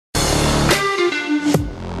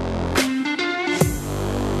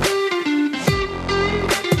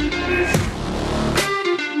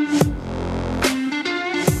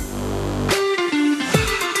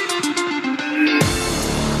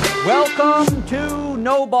Welcome to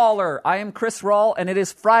No Baller. I am Chris Rawl, and it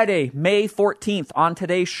is Friday, May 14th. On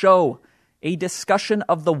today's show, a discussion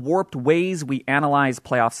of the warped ways we analyze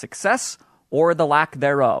playoff success or the lack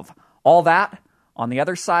thereof. All that on the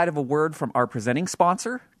other side of a word from our presenting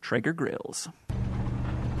sponsor, Traeger Grills.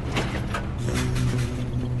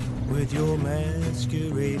 With your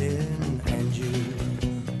masquerading and you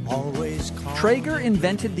always call. Traeger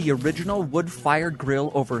invented the original wood-fired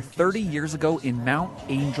grill over 30 years ago in Mount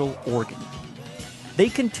Angel, Oregon. They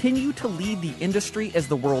continue to lead the industry as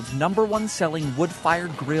the world's #1 selling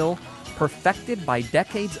wood-fired grill, perfected by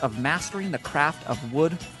decades of mastering the craft of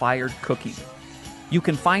wood-fired cooking. You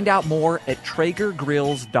can find out more at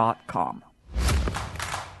TraegerGrills.com.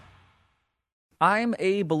 I'm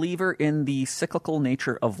a believer in the cyclical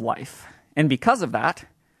nature of life, and because of that,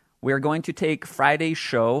 we're going to take Friday's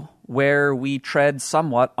show where we tread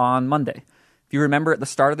somewhat on Monday. If you remember at the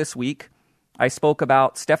start of this week, I spoke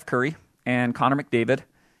about Steph Curry and Connor McDavid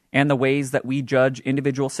and the ways that we judge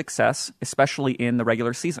individual success, especially in the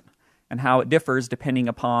regular season, and how it differs depending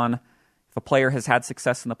upon if a player has had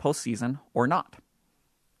success in the postseason or not.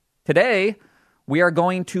 Today, we are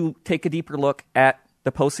going to take a deeper look at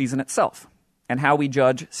the postseason itself and how we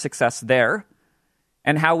judge success there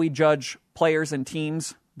and how we judge players and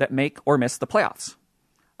teams that make or miss the playoffs.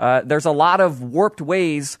 There's a lot of warped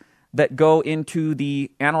ways that go into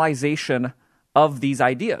the analyzation of these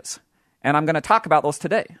ideas. And I'm going to talk about those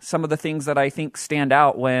today. Some of the things that I think stand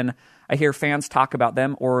out when I hear fans talk about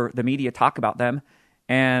them or the media talk about them,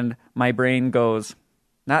 and my brain goes,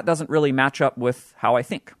 that doesn't really match up with how I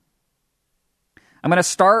think. I'm going to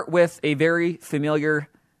start with a very familiar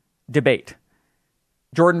debate.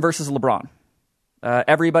 Jordan versus LeBron.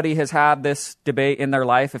 Everybody has had this debate in their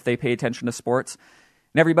life if they pay attention to sports,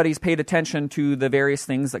 and everybody's paid attention to the various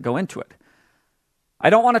things that go into it. I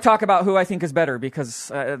don't want to talk about who I think is better because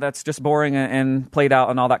that's just boring and played out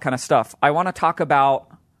and all that kind of stuff. I want to talk about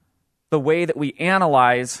the way that we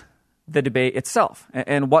analyze the debate itself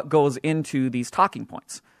and what goes into these talking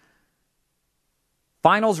points.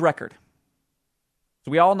 Finals record. So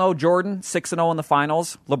we all know Jordan, 6-0 in the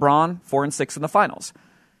finals. LeBron, 4-6 in the finals.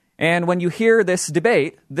 And when you hear this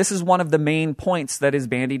debate, this is one of the main points that is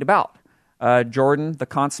bandied about. Jordan, the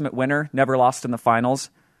consummate winner, never lost in the finals.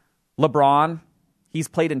 LeBron, he's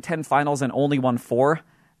played in 10 finals and only won 4.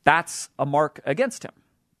 That's a mark against him.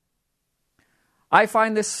 I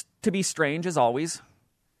find this to be strange, as always,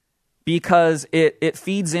 because it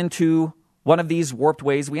feeds into one of these warped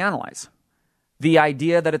ways we analyze. The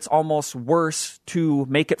idea that it's almost worse to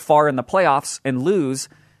make it far in the playoffs and lose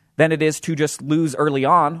than it is to just lose early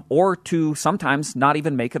on or to sometimes not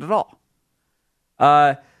even make it at all.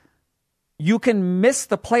 You can miss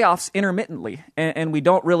the playoffs intermittently, and we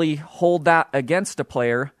don't really hold that against a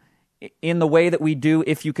player in the way that we do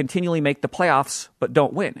if you continually make the playoffs but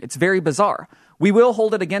don't win. It's very bizarre. We will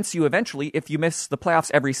hold it against you eventually if you miss the playoffs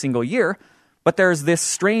every single year, but there's this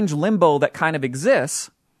strange limbo that kind of exists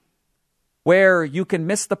where you can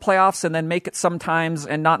miss the playoffs and then make it sometimes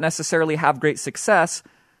and not necessarily have great success,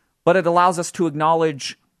 but it allows us to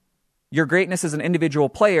acknowledge your greatness as an individual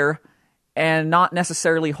player and not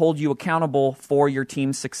necessarily hold you accountable for your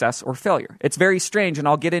team's success or failure. It's very strange, and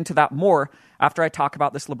I'll get into that more after I talk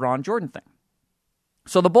about this LeBron Jordan thing.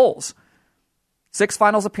 So the Bulls, 6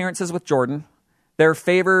 finals appearances with Jordan. They're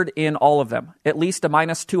favored in all of them, at least a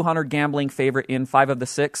 -200 gambling favorite in 5 of the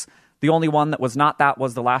 6. The only one that was not that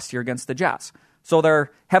was the last year against the Jazz. So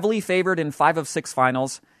they're heavily favored in 5 of 6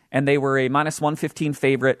 finals, and they were a -115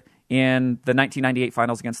 favorite in the 1998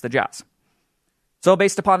 finals against the Jazz. So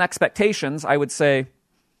based upon expectations, I would say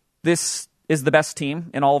this is the best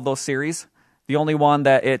team in all of those series. The only one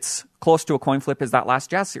that it's close to a coin flip is that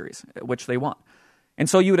last Jazz series, which they won. And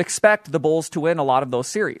so you would expect the Bulls to win a lot of those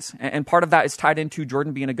series. And part of that is tied into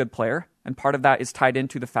Jordan being a good player, and part of that is tied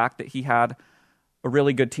into the fact that he had a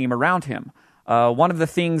really good team around him. One of the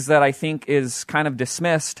things that I think is kind of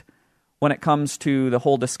dismissed when it comes to the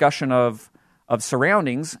whole discussion of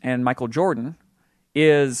surroundings and Michael Jordan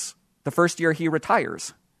is the first year he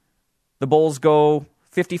retires. The Bulls go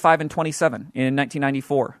 55-27 in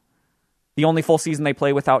 1994. The only full season they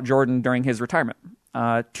play without Jordan during his retirement.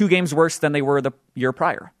 2 games worse than they were the year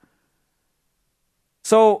prior.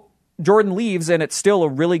 So Jordan leaves, and it's still a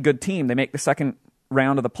really good team. They make the second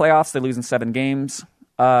round of the playoffs. They lose in 7 games.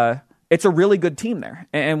 It's a really good team there.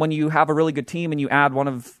 And when you have a really good team and you add one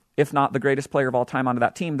of, if not the greatest player of all time onto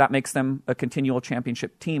that team, that makes them a continual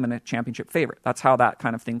championship team and a championship favorite. That's how that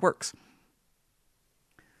kind of thing works.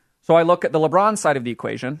 So I look at the LeBron side of the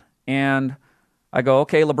equation, and I go,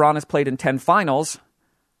 okay, LeBron has played in 10 finals.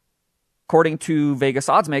 According to Vegas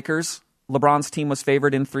odds makers, LeBron's team was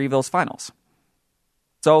favored in 3 of those finals.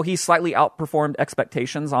 So he slightly outperformed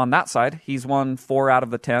expectations on that side. He's won 4 out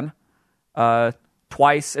of the 10.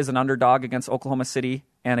 Twice as an underdog against Oklahoma City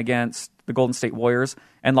and against the Golden State Warriors,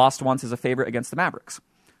 and lost once as a favorite against the Mavericks.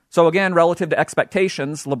 So again, relative to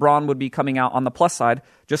expectations, LeBron would be coming out on the plus side,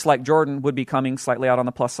 just like Jordan would be coming slightly out on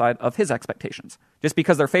the plus side of his expectations. Just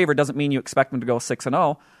because they're favored doesn't mean you expect them to go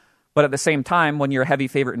 6-0. But at the same time, when you're a heavy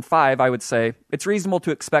favorite in 5, I would say it's reasonable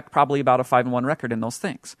to expect probably about a 5-1 record in those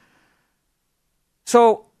things.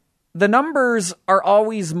 So the numbers are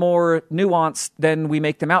always more nuanced than we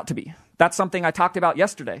make them out to be. That's something I talked about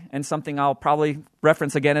yesterday and something I'll probably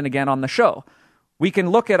reference again and again on the show. We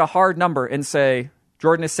can look at a hard number and say,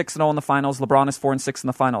 Jordan is 6-0 in the finals, LeBron is 4-6 in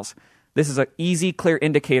the finals. This is an easy, clear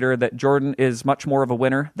indicator that Jordan is much more of a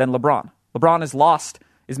winner than LeBron. LeBron has lost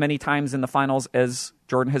as many times in the finals as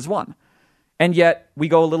Jordan has won. And yet, we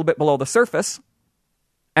go a little bit below the surface,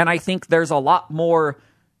 and I think there's a lot more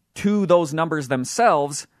to those numbers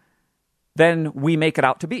themselves than we make it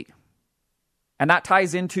out to be. And that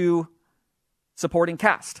ties into supporting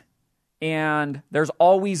cast. And there's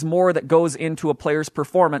always more that goes into a player's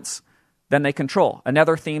performance than they control.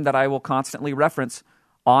 Another theme that I will constantly reference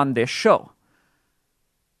on this show.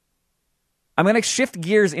 I'm going to shift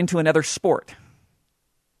gears into another sport.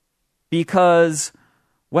 Because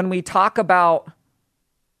when we talk about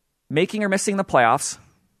making or missing the playoffs,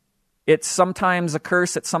 it's sometimes a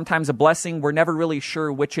curse, it's sometimes a blessing. We're never really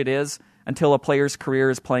sure which it is until a player's career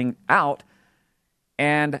is playing out.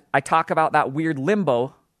 And I talk about that weird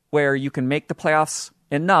limbo where you can make the playoffs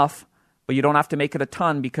enough, but you don't have to make it a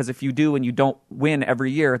ton, because if you do and you don't win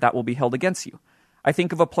every year, that will be held against you. I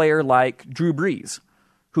think of a player like Drew Brees,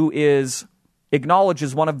 who is acknowledged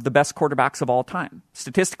as one of the best quarterbacks of all time.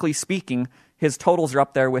 Statistically speaking, his totals are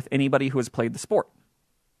up there with anybody who has played the sport.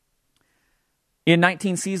 In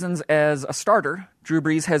 19 seasons as a starter, Drew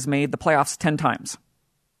Brees has made the playoffs 10 times.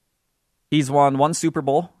 He's won 1 Super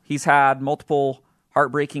Bowl. He's had multiple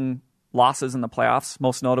heartbreaking losses in the playoffs,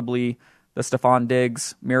 most notably the Stephon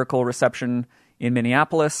Diggs miracle reception in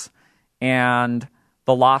Minneapolis and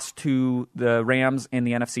the loss to the Rams in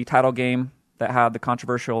the NFC title game that had the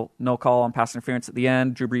controversial no call on pass interference at the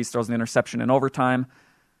end. Drew Brees throws an interception in overtime.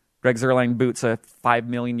 Greg Zuerlein boots a 5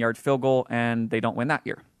 million yard field goal, and they don't win that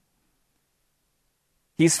year.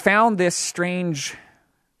 He's found this strange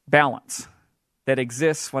balance that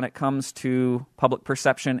exists when it comes to public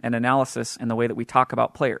perception and analysis in the way that we talk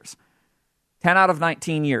about players. 10 out of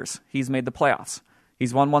 19 years, he's made the playoffs.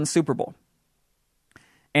 He's won 1 Super Bowl.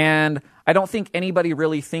 And I don't think anybody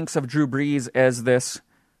really thinks of Drew Brees as this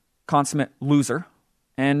consummate loser,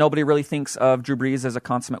 and nobody really thinks of Drew Brees as a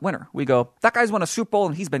consummate winner. We go, that guy's won a Super Bowl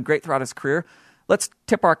and he's been great throughout his career. Let's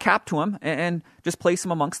tip our cap to him and just place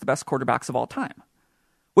him amongst the best quarterbacks of all time,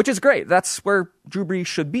 which is great. That's where Drew Brees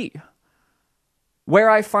should be.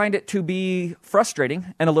 Where I find it to be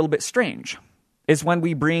frustrating and a little bit strange is when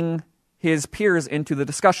we bring his peers into the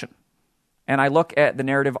discussion. And I look at the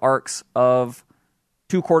narrative arcs of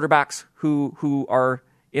 2 quarterbacks who are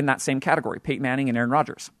in that same category, Peyton Manning and Aaron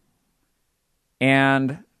Rodgers.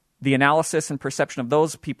 And the analysis and perception of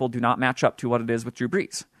those people do not match up to what it is with Drew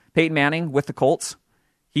Brees. Peyton Manning with the Colts,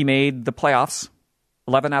 he made the playoffs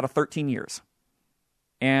 11 out of 13 years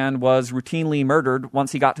and was routinely murdered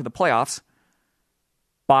once he got to the playoffs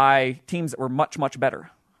by teams that were much, much better.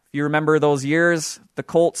 If you remember those years, the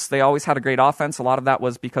Colts, they always had a great offense. A lot of that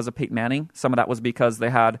was because of Peyton Manning. Some of that was because they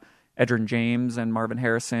had Edgerrin James and Marvin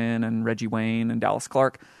Harrison and Reggie Wayne and Dallas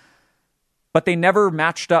Clark. But they never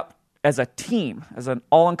matched up as a team, as an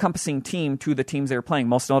all-encompassing team to the teams they were playing,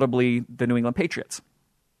 most notably the New England Patriots.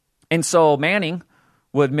 And so Manning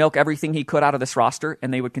would milk everything he could out of this roster,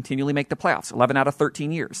 and they would continually make the playoffs, 11 out of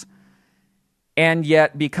 13 years. And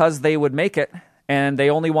yet, because they would make it, and they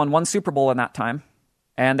only won 1 Super Bowl in that time,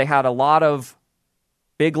 and they had a lot of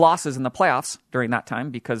big losses in the playoffs during that time,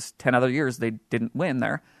 because 10 other years they didn't win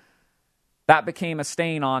there, that became a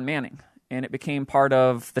stain on Manning. And it became part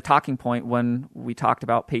of the talking point when we talked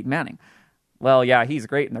about Peyton Manning. Well, yeah, he's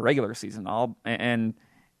great in the regular season, and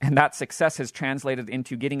that success has translated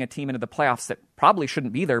into getting a team into the playoffs that probably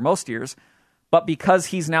shouldn't be there most years. But because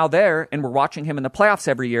he's now there, and we're watching him in the playoffs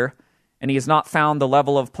every year, and he has not found the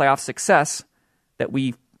level of playoff success that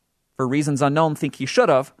we, for reasons unknown, think he should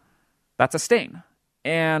have, that's a stain.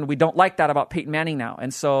 And we don't like that about Peyton Manning now.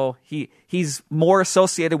 And so he's more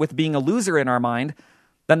associated with being a loser in our mind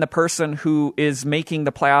than the person who is making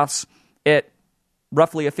the playoffs at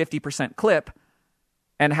roughly a 50% clip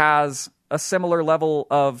and has a similar level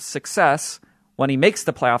of success when he makes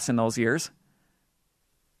the playoffs in those years.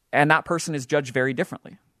 And that person is judged very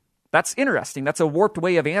differently. That's interesting. That's a warped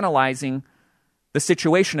way of analyzing the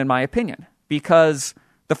situation, in my opinion, because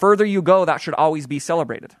the further you go, that should always be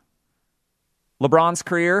celebrated. LeBron's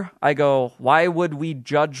career, I go, why would we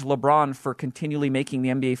judge LeBron for continually making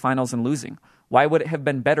the NBA Finals and losing? Why would it have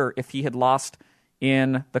been better if he had lost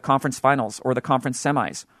in the conference finals or the conference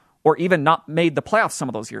semis, or even not made the playoffs some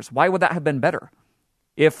of those years? Why would that have been better?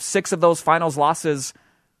 If 6 of those finals losses,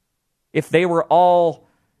 if they were all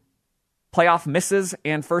playoff misses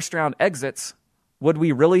and first-round exits, would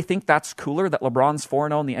we really think that's cooler that LeBron's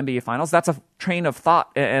 4-0 in the NBA Finals? That's a train of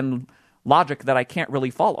thought and logic that I can't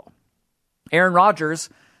really follow. Aaron Rodgers,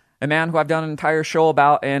 a man who I've done an entire show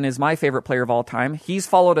about and is my favorite player of all time, he's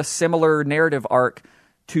followed a similar narrative arc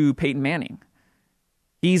to Peyton Manning.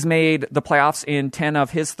 He's made the playoffs in 10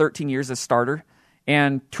 of his 13 years as starter,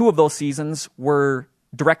 and 2 of those seasons were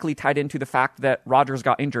directly tied into the fact that Rodgers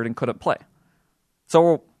got injured and couldn't play.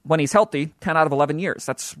 So when he's healthy, 10 out of 11 years,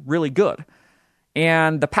 that's really good.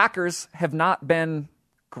 And the Packers have not been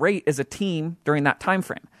great as a team during that time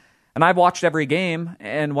frame. And I've watched every game,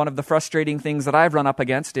 and one of the frustrating things that I've run up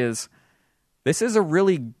against is this is a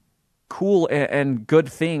really cool and good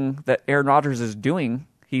thing that Aaron Rodgers is doing.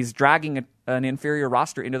 He's dragging an inferior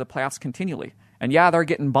roster into the playoffs continually. And yeah, they're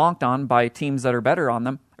getting bonked on by teams that are better on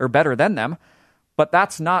them or better than them, but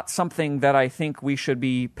that's not something that I think we should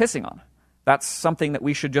be pissing on. That's something that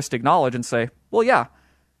we should just acknowledge and say, well, yeah,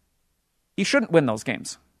 he shouldn't win those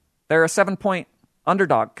games. They're a 7-point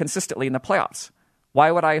underdog consistently in the playoffs. Why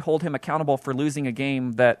would I hold him accountable for losing a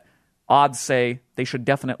game that odds say they should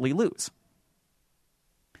definitely lose?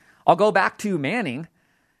 I'll go back to Manning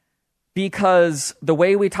because the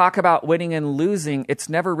way we talk about winning and losing, it's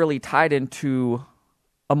never really tied into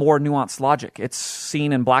a more nuanced logic. It's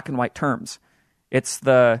seen in black and white terms. It's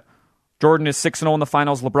the Jordan is 6-0 in the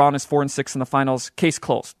finals, LeBron is 4-6 in the finals, case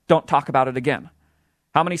closed. Don't talk about it again.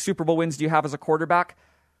 How many Super Bowl wins do you have as a quarterback?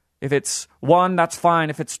 If it's 1, that's fine.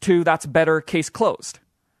 If it's 2, that's better. Case closed.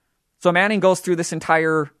 So Manning goes through this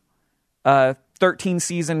entire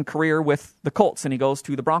 13-season career with the Colts, and he goes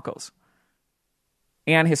to the Broncos.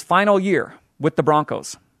 And his final year with the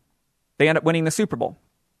Broncos, they end up winning the Super Bowl,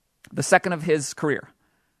 the second of his career.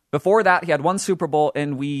 Before that, he had 1 Super Bowl,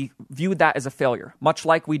 and we viewed that as a failure, much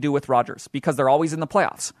like we do with Rodgers, because they're always in the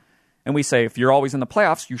playoffs. And we say, if you're always in the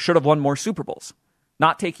playoffs, you should have won more Super Bowls,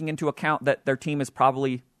 not taking into account that their team is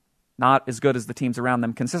probably not as good as the teams around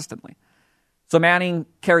them consistently. So Manning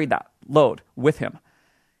carried that load with him.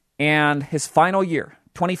 And his final year,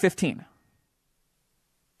 2015,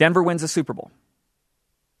 Denver wins a Super Bowl.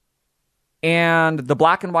 And the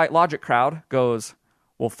black and white logic crowd goes,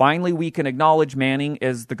 well, finally we can acknowledge Manning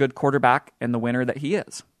as the good quarterback and the winner that he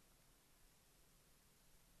is.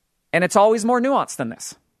 And it's always more nuanced than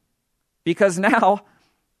this. Because now,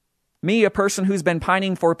 me, a person who's been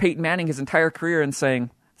pining for Peyton Manning his entire career and saying,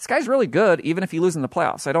 this guy's really good, even if he loses in the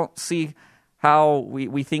playoffs. I don't see how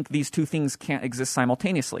we think these two things can't exist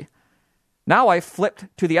simultaneously. Now I flipped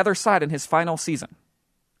to the other side in his final season.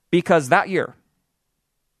 Because that year,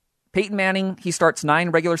 Peyton Manning, he starts 9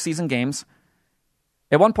 regular season games.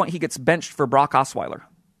 At one point, he gets benched for Brock Osweiler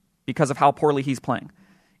because of how poorly he's playing.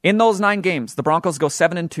 In those 9 games, the Broncos go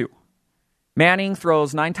 7-2. Manning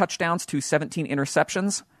throws 9 touchdowns to 17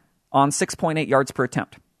 interceptions on 6.8 yards per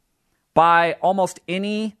attempt. By almost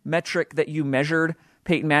any metric that you measured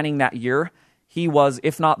Peyton Manning that year, he was,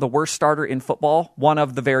 if not the worst starter in football, one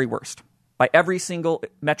of the very worst. By every single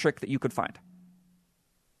metric that you could find.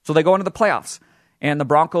 So they go into the playoffs, and the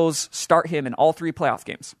Broncos start him in all 3 playoff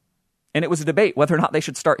games. And it was a debate whether or not they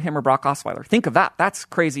should start him or Brock Osweiler. Think of that. That's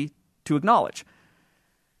crazy to acknowledge.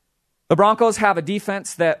 The Broncos have a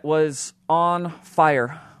defense that was on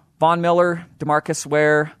fire. Von Miller, DeMarcus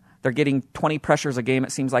Ware, they're getting 20 pressures a game,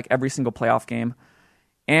 it seems like, every single playoff game.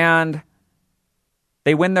 And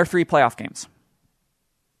they win their 3 playoff games.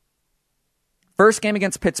 First game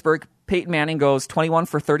against Pittsburgh, Peyton Manning goes 21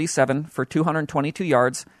 for 37 for 222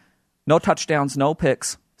 yards, no touchdowns, no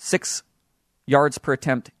picks, 6 yards per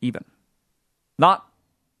attempt even. Not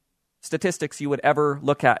statistics you would ever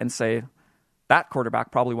look at and say, that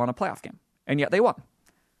quarterback probably won a playoff game. And yet they won.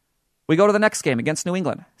 We go to the next game against New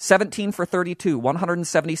England. 17 for 32,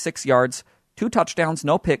 176 yards, 2 touchdowns,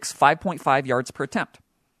 no picks, 5.5 yards per attempt.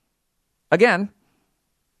 Again,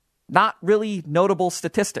 not really notable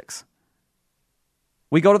statistics.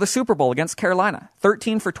 We go to the Super Bowl against Carolina.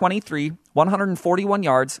 13 for 23, 141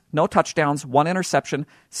 yards, no touchdowns, 1 interception,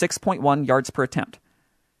 6.1 yards per attempt.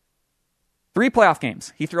 3 playoff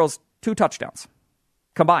games. He throws 2 touchdowns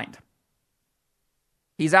combined.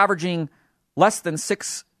 He's averaging less than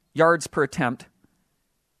 6 yards per attempt.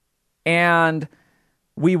 And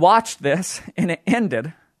we watched this, and it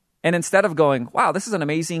ended. And instead of going, wow, this is an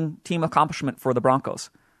amazing team accomplishment for the Broncos,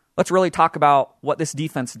 let's really talk about what this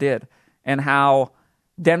defense did and how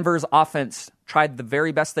Denver's offense tried the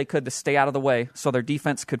very best they could to stay out of the way so their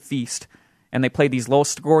defense could feast. And they played these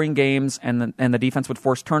low-scoring games, and the defense would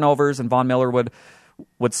force turnovers, and Von Miller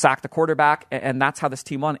would sack the quarterback, and that's how this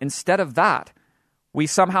team won. Instead of that, we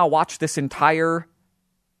somehow watched this entire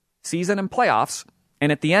season and playoffs,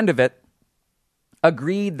 and at the end of it,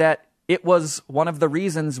 agreed that it was one of the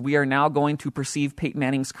reasons we are now going to perceive Peyton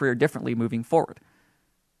Manning's career differently moving forward.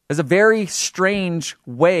 There's a very strange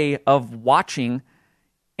way of watching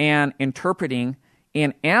and interpreting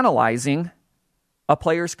and analyzing a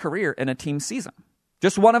player's career in a team season.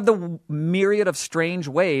 Just one of the myriad of strange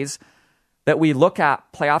ways that we look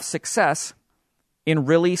at playoff success in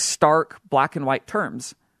really stark black and white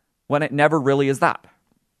terms when it never really is that.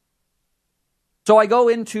 So I go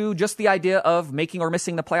into just the idea of making or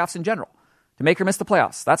missing the playoffs in general. To make or miss the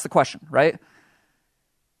playoffs, that's the question, right?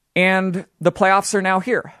 And the playoffs are now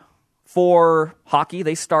here. For hockey,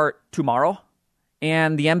 they start tomorrow,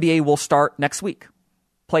 and the NBA will start next week.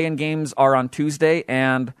 Play-in games are on Tuesday,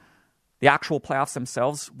 and the actual playoffs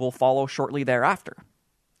themselves will follow shortly thereafter.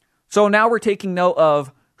 So now we're taking note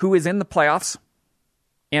of who is in the playoffs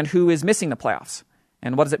and who is missing the playoffs,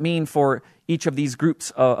 and what does it mean for each of these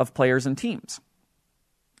groups of players and teams.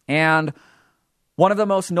 And one of the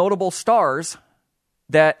most notable stars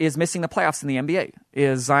that is missing the playoffs in the NBA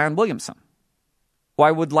is Zion Williamson, who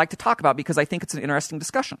I would like to talk about because I think it's an interesting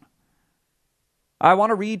discussion. I want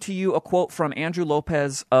to read to you a quote from Andrew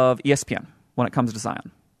Lopez of ESPN when it comes to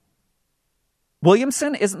Zion.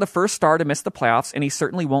 Williamson isn't the first star to miss the playoffs, and he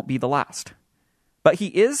certainly won't be the last. But he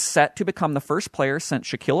is set to become the first player since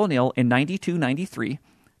Shaquille O'Neal in 92-93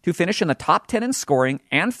 to finish in the top 10 in scoring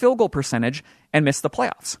and field goal percentage and miss the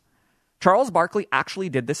playoffs. Charles Barkley actually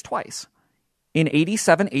did this twice, in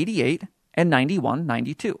 87-88 and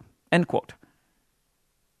 91-92. End quote.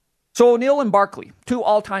 So O'Neal and Barkley, two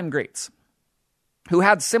all-time greats, who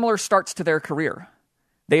had similar starts to their career.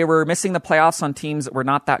 They were missing the playoffs on teams that were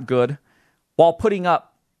not that good, while putting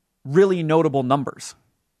up really notable numbers,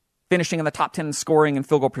 finishing in the top 10 in scoring and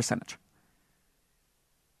field goal percentage.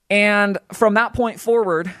 And from that point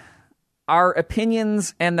forward, our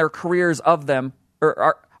opinions and their careers of them,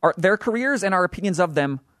 their careers and our opinions of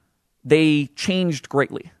them, they changed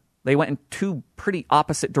greatly. They went in two pretty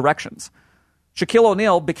opposite directions. Shaquille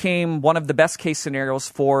O'Neal became one of the best case scenarios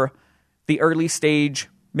for the early stage,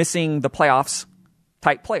 missing the playoffs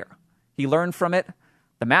type player. He learned from it.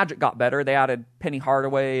 The Magic got better. They added Penny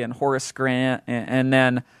Hardaway and Horace Grant. And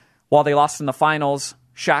then while they lost in the finals,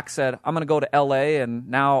 Shaq said, I'm going to go to LA, and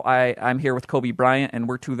now I'm here with Kobe Bryant, and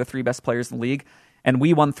we're two of the three best players in the league. And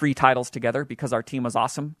we won 3 titles together because our team was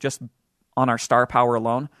awesome, just on our star power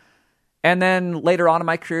alone. And then later on in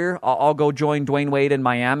my career, I'll go join Dwayne Wade in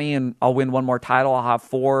Miami, and I'll win 1 more title. I'll have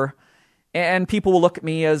 4. And people will look at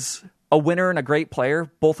me as a winner and a great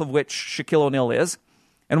player, both of which Shaquille O'Neal is.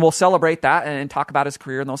 And we'll celebrate that and talk about his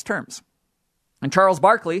career in those terms. And Charles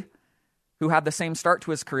Barkley, who had the same start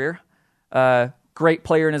to his career, great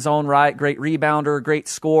player in his own right, great rebounder, great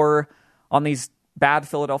scorer on these bad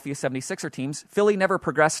Philadelphia 76er teams. Philly never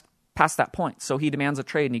progressed past that point, so he demands a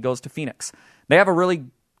trade and he goes to Phoenix. They have a really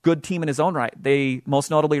good team in his own right. They most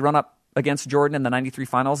notably run up against Jordan in the 93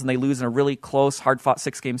 finals, and they lose in a really close, hard-fought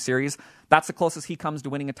 6-game series. That's the closest he comes to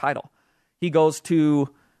winning a title. He goes to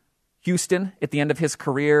Houston at the end of his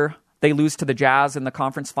career. They lose to the Jazz in the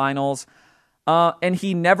conference finals. And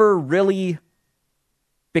he never really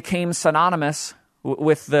became synonymous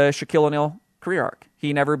with the Shaquille O'Neal career arc.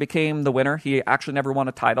 He never became the winner. He actually never won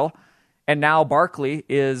a title. And now Barkley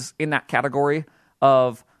is in that category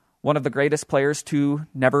of one of the greatest players to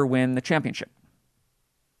never win the championship.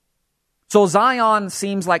 So Zion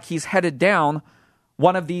seems like he's headed down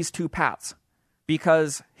one of these two paths,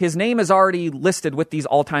 because his name is already listed with these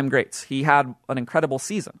all-time greats. He had an incredible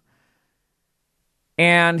season.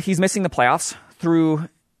 And he's missing the playoffs through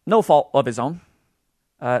no fault of his own.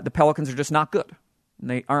 The Pelicans are just not good. And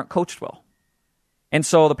they aren't coached well. And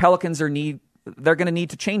so the Pelicans they're going to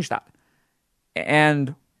need to change that.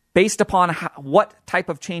 And based upon what type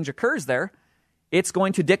of change occurs there, it's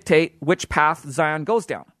going to dictate which path Zion goes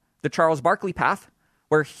down. The Charles Barkley path,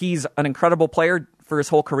 where he's an incredible player for his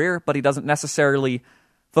whole career, but he doesn't necessarily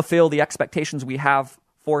fulfill the expectations we have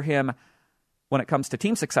for him when it comes to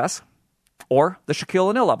team success. Or the Shaquille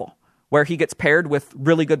O'Neal level, where he gets paired with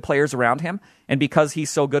really good players around him, and because he's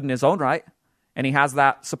so good in his own right, and he has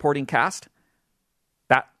that supporting cast,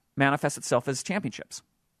 that manifests itself as championships.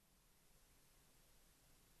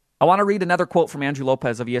 I want to read another quote from Andrew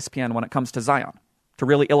Lopez of ESPN when it comes to Zion, to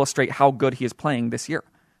really illustrate how good he is playing this year.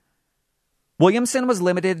 Williamson was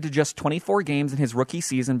limited to just 24 games in his rookie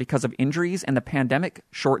season because of injuries and the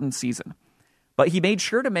pandemic-shortened season, but he made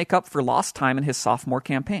sure to make up for lost time in his sophomore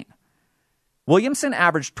campaign. Williamson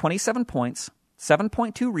averaged 27 points,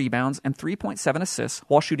 7.2 rebounds, and 3.7 assists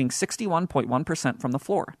while shooting 61.1% from the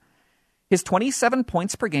floor. His 27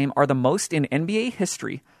 points per game are the most in NBA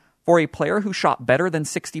history for a player who shot better than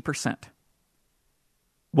 60%.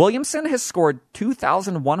 Williamson has scored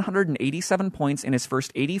 2,187 points in his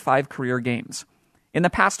first 85 career games. In the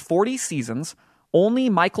past 40 seasons, only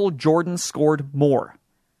Michael Jordan scored more.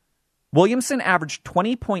 Williamson averaged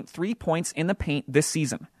 20.3 points in the paint this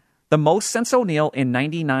season, the most since O'Neal in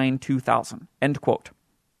 99-2000. End quote.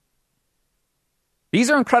 These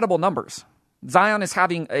are incredible numbers. Zion is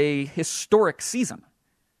having a historic season.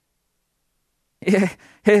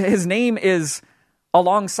 His name is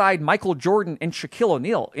alongside Michael Jordan and Shaquille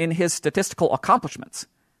O'Neal in his statistical accomplishments.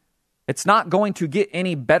 It's not going to get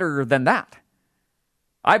any better than that.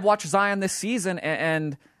 I've watched Zion this season,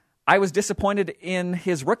 and I was disappointed in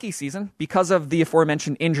his rookie season because of the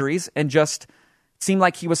aforementioned injuries, and just seemed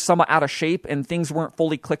like he was somewhat out of shape and things weren't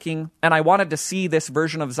fully clicking. And I wanted to see this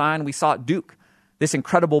version of Zion we saw at Duke, this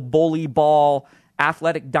incredible bully ball,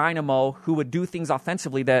 athletic dynamo who would do things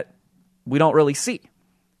offensively that we don't really see.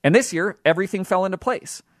 And this year, everything fell into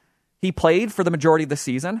place. He played for the majority of the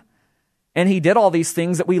season, and he did all these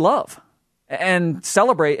things that we love and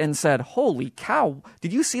celebrate and said, holy cow,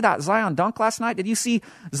 did you see that Zion dunk last night? Did you see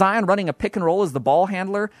Zion running a pick and roll as the ball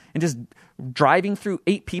handler and just driving through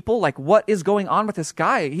 8 people? Like, what is going on with this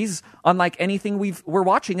guy? He's unlike anything we're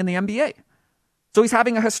watching in the NBA. So he's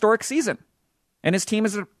having a historic season, and his team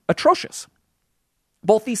is atrocious.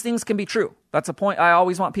 Both these things can be true. That's a point I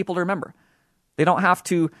always want people to remember. They don't have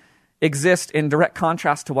to exist in direct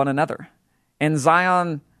contrast to one another. And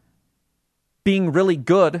Zion being really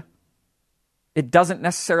good, it doesn't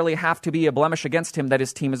necessarily have to be a blemish against him that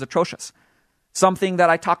his team is atrocious. Something that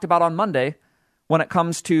I talked about on Monday when it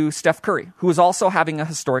comes to Steph Curry, who is also having a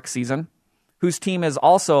historic season, whose team is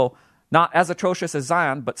also not as atrocious as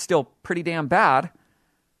Zion, but still pretty damn bad.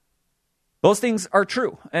 Those things are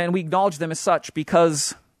true, and we acknowledge them as such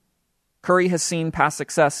because Curry has seen past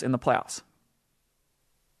success in the playoffs.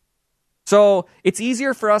 So it's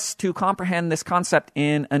easier for us to comprehend this concept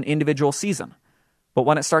in an individual season. But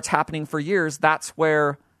when it starts happening for years, that's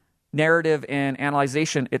where narrative and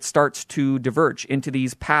analyzation, it starts to diverge into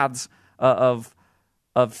these paths of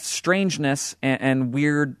strangeness and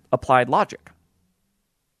weird applied logic.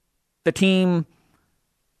 The team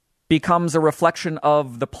becomes a reflection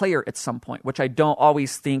of the player at some point, which I don't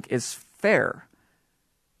always think is fair.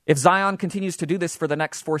 If Zion continues to do this for the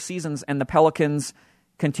next 4 seasons and the Pelicans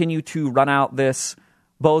continue to run out this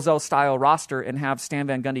bozo-style roster and have Stan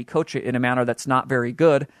Van Gundy coach it in a manner that's not very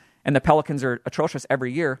good, and the Pelicans are atrocious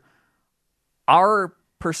every year, our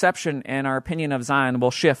perception and our opinion of Zion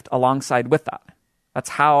will shift alongside with that. That's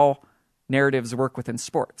how narratives work within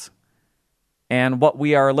sports. And what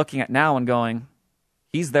we are looking at now and going,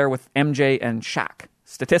 he's there with MJ and Shaq.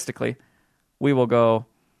 Statistically, we will go,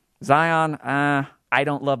 Zion, I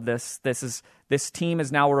don't love this. This team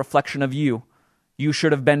is now a reflection of you. You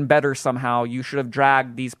should have been better somehow. You should have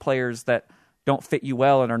dragged these players that don't fit you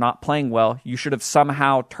well and are not playing well. You should have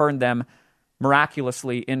somehow turned them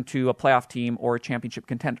miraculously into a playoff team or a championship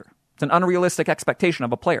contender. It's an unrealistic expectation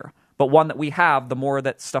of a player, but one that we have the more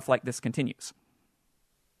that stuff like this continues.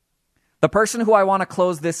 The person who I want to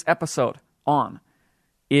close this episode on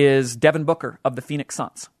is Devin Booker of the Phoenix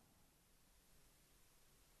Suns.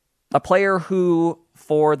 A player who,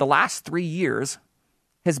 for the last 3 years,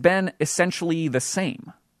 has been essentially the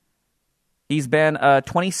same. He's been a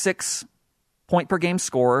 26-point-per-game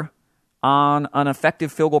scorer on an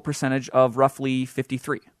effective field goal percentage of roughly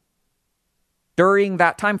 53. During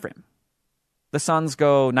that time frame, the Suns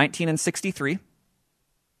go 19-63.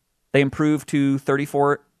 They improve to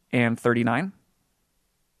 34-39.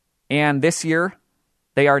 And this year,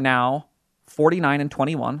 they are now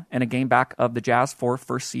 49-21 and a game back of the Jazz for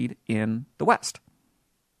first seed in the West.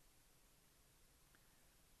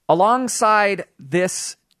 Alongside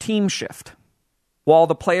this team shift, while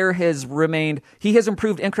the player has remained, he has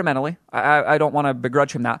improved incrementally. I don't want to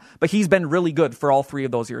begrudge him that, but he's been really good for all 3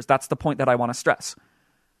 of those years. That's the point that I want to stress.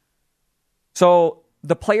 So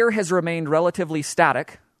the player has remained relatively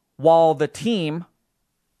static while the team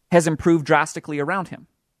has improved drastically around him.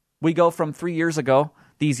 We go from 3 years ago,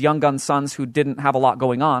 these young gun Suns who didn't have a lot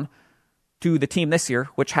going on, to the team this year,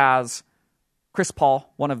 which has Chris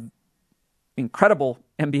Paul, one of incredible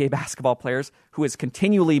NBA basketball players, who has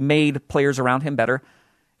continually made players around him better,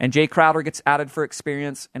 And Jay Crowder gets added for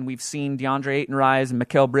experience, and we've seen DeAndre Ayton rise, and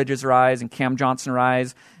Mikal Bridges rise, and Cam Johnson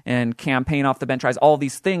rise, and Cam Payne off the bench rise, all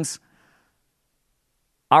these things.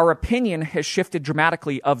 Our opinion has shifted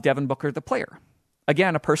dramatically of Devin Booker, the player.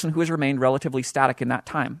 Again, a person who has remained relatively static in that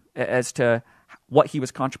time as to what he was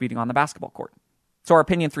contributing on the basketball court. So our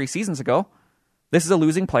opinion 3 seasons ago, this is a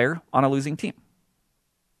losing player on a losing team.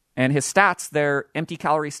 And his stats, they're empty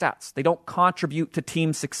calorie stats. They don't contribute to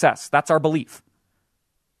team success. That's our belief.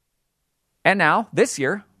 And now, this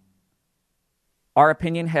year, our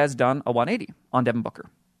opinion has done a 180 on Devin Booker.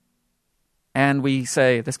 And we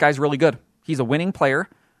say, this guy's really good. He's a winning player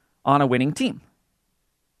on a winning team.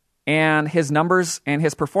 And his numbers and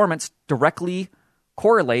his performance directly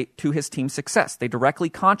correlate to his team's success. They directly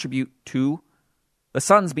contribute to the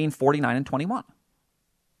Suns being 49-21.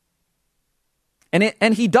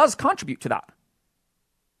 And he does contribute to that.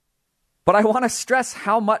 But I want to stress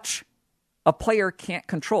how much a player can't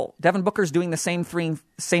control. Devin Booker's doing the same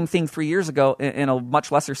thing 3 years ago in a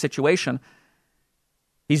much lesser situation.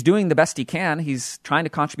 He's doing the best he can. He's trying to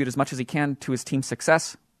contribute as much as he can to his team's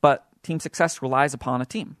success, but team success relies upon a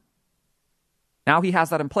team. Now he has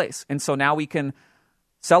that in place. And so now we can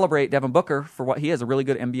celebrate Devin Booker for what he is, a really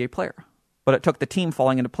good NBA player. But it took the team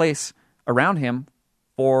falling into place around him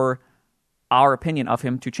for our opinion of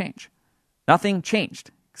him to change. Nothing changed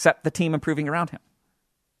except the team improving around him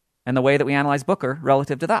and the way that we analyze Booker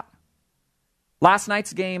relative to that. Last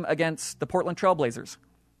night's game against the Portland Trail Blazers,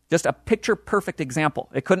 just a picture-perfect example.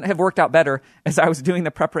 It couldn't have worked out better as I was doing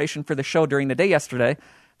the preparation for the show during the day yesterday.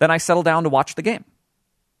 Then I settled down to watch the game.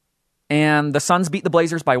 And the Suns beat the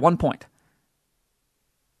Blazers by 1 point.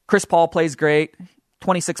 Chris Paul plays great,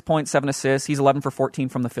 26 points, 7 assists. He's 11 for 14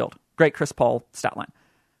 from the field. Great Chris Paul stat line.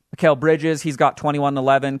 Mikal Bridges, he's got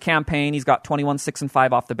 21-11. Cam Payne, he's got 21, 6, and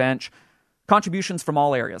 5 off the bench. Contributions from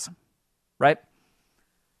all areas, right?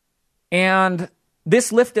 And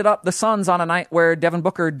this lifted up the Suns on a night where Devin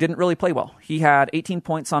Booker didn't really play well. He had 18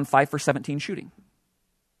 points on 5 for 17 shooting.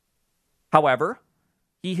 However,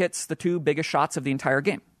 he hits the 2 biggest shots of the entire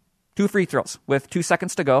game. 2 free throws with 2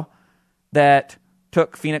 seconds to go that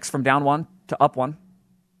took Phoenix from down 1 to up 1.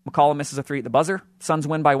 McCollum misses a 3 at the buzzer. Suns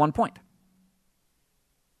win by 1 point.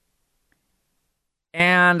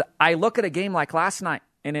 And I look at a game like last night,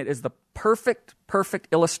 and it is the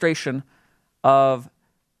perfect illustration of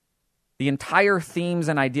the entire themes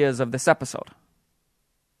and ideas of this episode.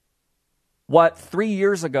 What 3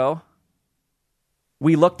 years ago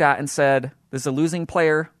we looked at and said, this is a losing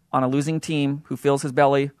player on a losing team who fills his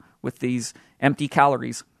belly with these empty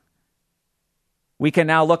calories. We can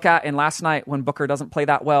now look at, and last night when Booker doesn't play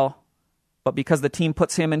that well, but because the team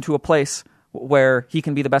puts him into a place where he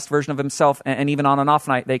can be the best version of himself, and even on an off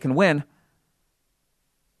night they can win,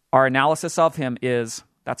 our analysis of him is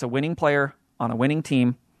that's a winning player on a winning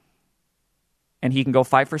team, and he can go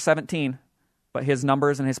 5 for 17, but his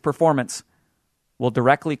numbers and his performance will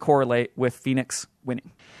directly correlate with Phoenix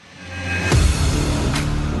winning.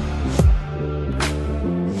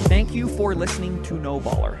 Thank you for listening to No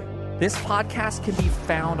Baller. This podcast can be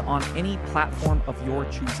found on any platform of your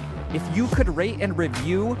choosing. If you could rate and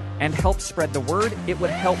review and help spread the word, it would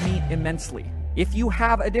help me immensely. If you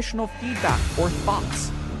have additional feedback or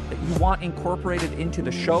thoughts that you want incorporated into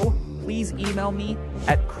the show, please email me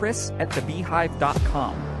at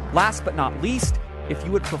chris@thebeehive.com. Last but not least, if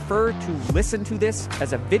you would prefer to listen to this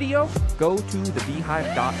as a video, go to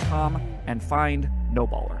thebeehive.com and find No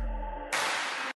Baller.